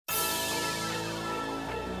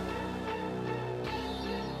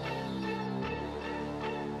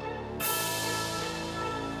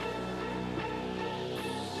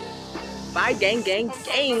Bye, gang, gang,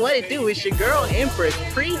 gang. What it do? It's your girl, Empress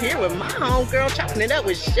Pre, here with my homegirl, chopping it up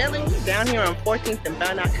with Shellie. We down here on 14th and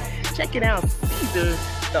Bannock. Checking out Cesar,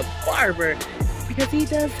 the barber, because he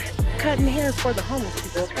does cutting hair for the homeless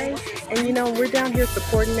people, okay? And you know, we're down here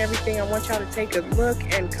supporting everything. I want y'all to take a look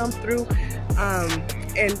and come through.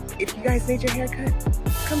 And if you guys need your haircut,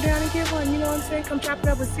 come down and get one. You know what I'm saying? Come chop it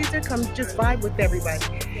up with Cesar. Come just vibe with everybody.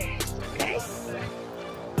 Okay?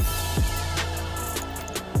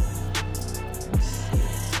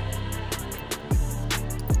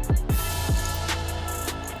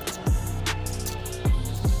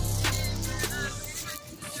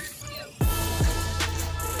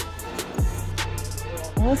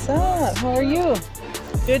 What's up? How are you?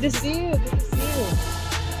 Good to see you. Good to see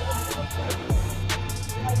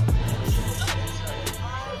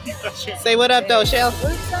you. Say what up, though, Shell.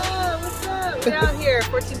 What's up? What's up? We're out here,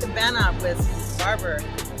 14th and Bannock with Cesar Barber.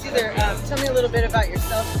 Cesar, tell me a little bit about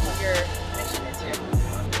yourself and what your mission is here.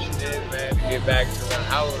 My mission is, man, to give back to the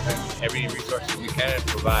house and every resource we can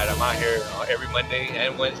provide. I'm out here every Monday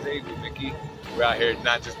and Wednesday with Mickey. We're out here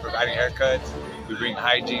not just providing haircuts. We bring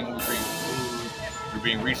hygiene, we bring food, we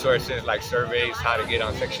bring resources like surveys, how to get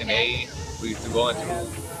on Section 8. We used to go into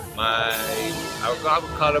I would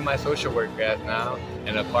call it my social work guys now,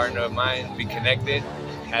 and a partner of mine, Be Connected,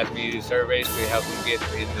 has me do surveys to help them get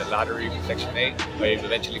in the lottery for Section 8, where you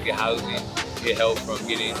eventually get housing, get help from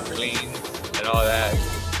getting clean and all that.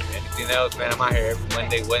 Anything else, man, I'm out here every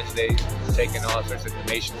Monday, Wednesday, taking all sorts of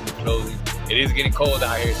donations and clothing. It is getting cold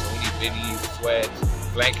out here, so we need beanies, sweats,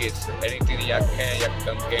 blankets, anything that y'all can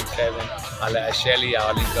come to Game 7. I'll let Shellie,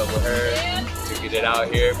 I'll link up with her to get it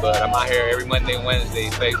out here. But I'm out here every Monday and Wednesday,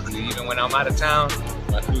 faithfully. Even when I'm out of town,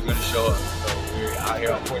 my crew's gonna show up. So we're out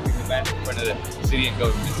here on 14th and Bannock in front of the city and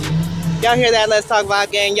government. Y'all hear that? Let's talk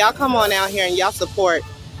about gang. Y'all come on out here and y'all support.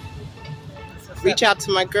 Reach out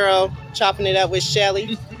to my girl, chopping it up with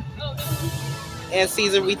Shellie. And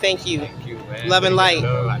Cesar, we thank you. Thank you, man. Love and light.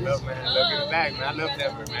 I love, man. I love giving back, man. I love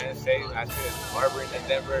Denver, man. I said, barbering in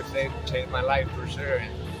Denver changed my life for sure.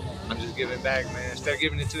 And I'm just giving back, man. Instead of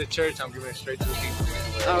giving it to the church, I'm giving it straight to the people.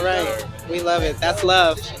 All right. We love it. That's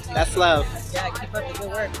love. That's love. Yeah, keep up the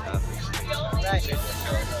good work.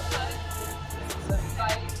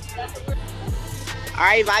 All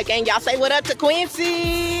right, Vi gang, y'all say what up to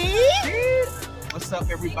Quincy. What's up,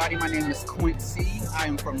 everybody? My name is Quincy. I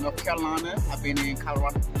am from North Carolina. I've been in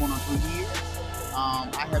Colorado for going on 3 years.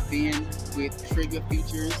 I have been with Trigger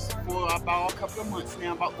Features for about a couple of months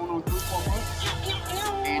now, about going on 3-4 months.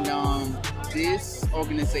 And this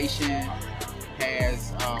organization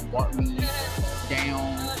has brought me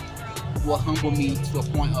down, will humble me to a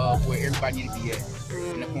point of where everybody needs to be at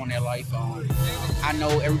in the point of their life. I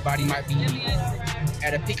know everybody might be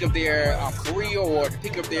at a peak of their career or the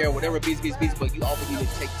peak of their whatever business, but you always need to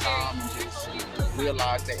take time and just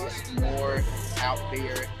realize that it's more out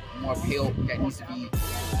there, more help that needs to be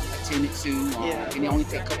attended to. And it only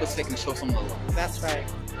takes a couple of seconds to show some love. That's right.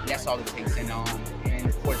 That's all it takes. And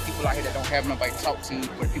for the people out here that don't have nobody to talk to,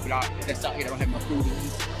 for the people that's out here that don't have no food to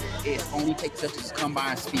eat, it only takes us to just come by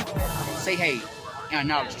and speak. Say hey, and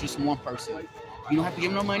acknowledge just one person. You don't have to give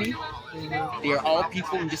them no money. They're all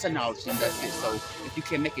people, and just acknowledge them. That's it. So if you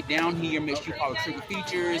can make it down here, make sure you follow Trigger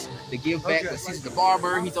Features, the Give Back with Cesar the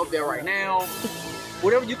Barber. He's up there right now.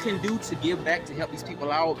 Whatever you can do to give back to help these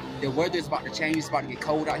people out. The weather is about to change. It's about to get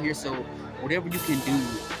cold out here. So whatever you can do,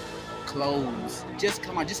 clothes, just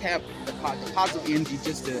come on. Just have the positive energy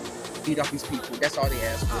just to feed off these people. That's all they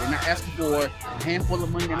ask for. They're not asking for a handful of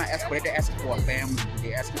money. They're not asking for that. They're asking for a family.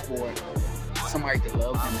 They're asking for somebody to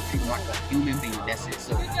love them and treat them like a human being. That's it.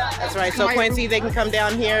 So that's right. So Quincy, they can come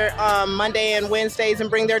down here Monday and Wednesdays and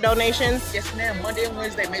bring their donations. Yes, ma'am. Monday and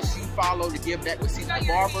Wednesday. Make sure you follow the Give Back with Cesar the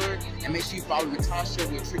Barber, and make sure you follow Natasha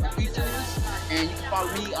with Trigger Features, and you can follow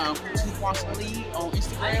me on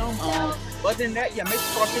Instagram. Other than that, yeah, make sure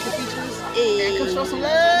you follow Trigger Features and come show some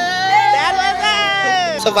love. That was it.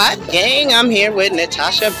 So Vibe gang, I'm here with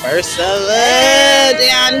Natasha down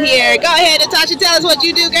here. Go ahead, Natasha. Tell us what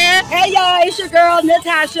you do, girl. Hey y'all, it's your girl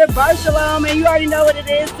Natasha Barcelom, and you already know what it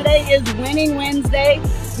is. Today is Winning Wednesday.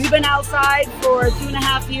 We've been outside for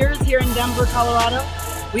 2.5 years here in Denver, Colorado.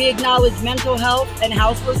 We acknowledge mental health and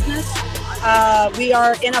houselessness. We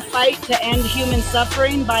are in a fight to end human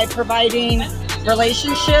suffering by providing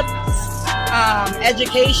relationships,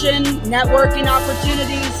 education, networking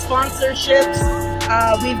opportunities, sponsorships.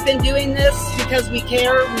 We've been doing this because we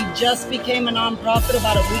care. We just became a nonprofit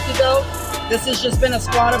about a week ago. This has just been a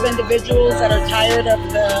squad of individuals that are tired of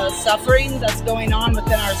the suffering that's going on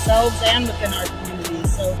within ourselves and within our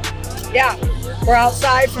communities. So yeah, we're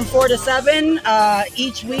outside from 4 to 7.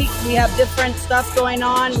 Each week we have different stuff going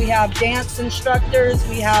on. We have dance instructors,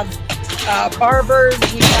 we have barbers,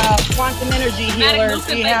 we have quantum energy healers,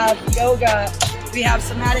 we have yoga, we have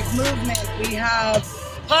somatic movement, we have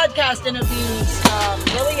podcast interviews,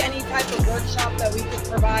 really any type of workshop that we could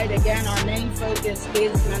provide. Again, our main focus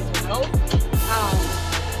is mental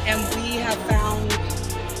health, and we have found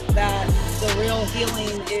that the real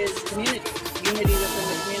healing is community within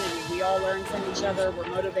the community. We all learn from each other, we're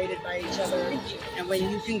motivated by each other, and when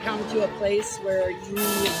you can come to a place where you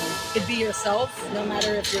could be yourself, no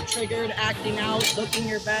matter if you're triggered, acting out, looking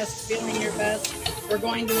your best, feeling your best, we're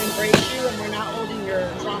going to embrace you, and we're not holding your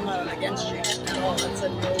trauma against you at all. It's a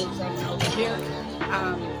no trauma over here.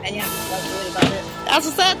 And yeah, that's really about it. That's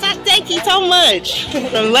what's up. Thank you so much.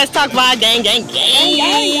 Let's talk about gang. There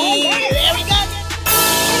we go.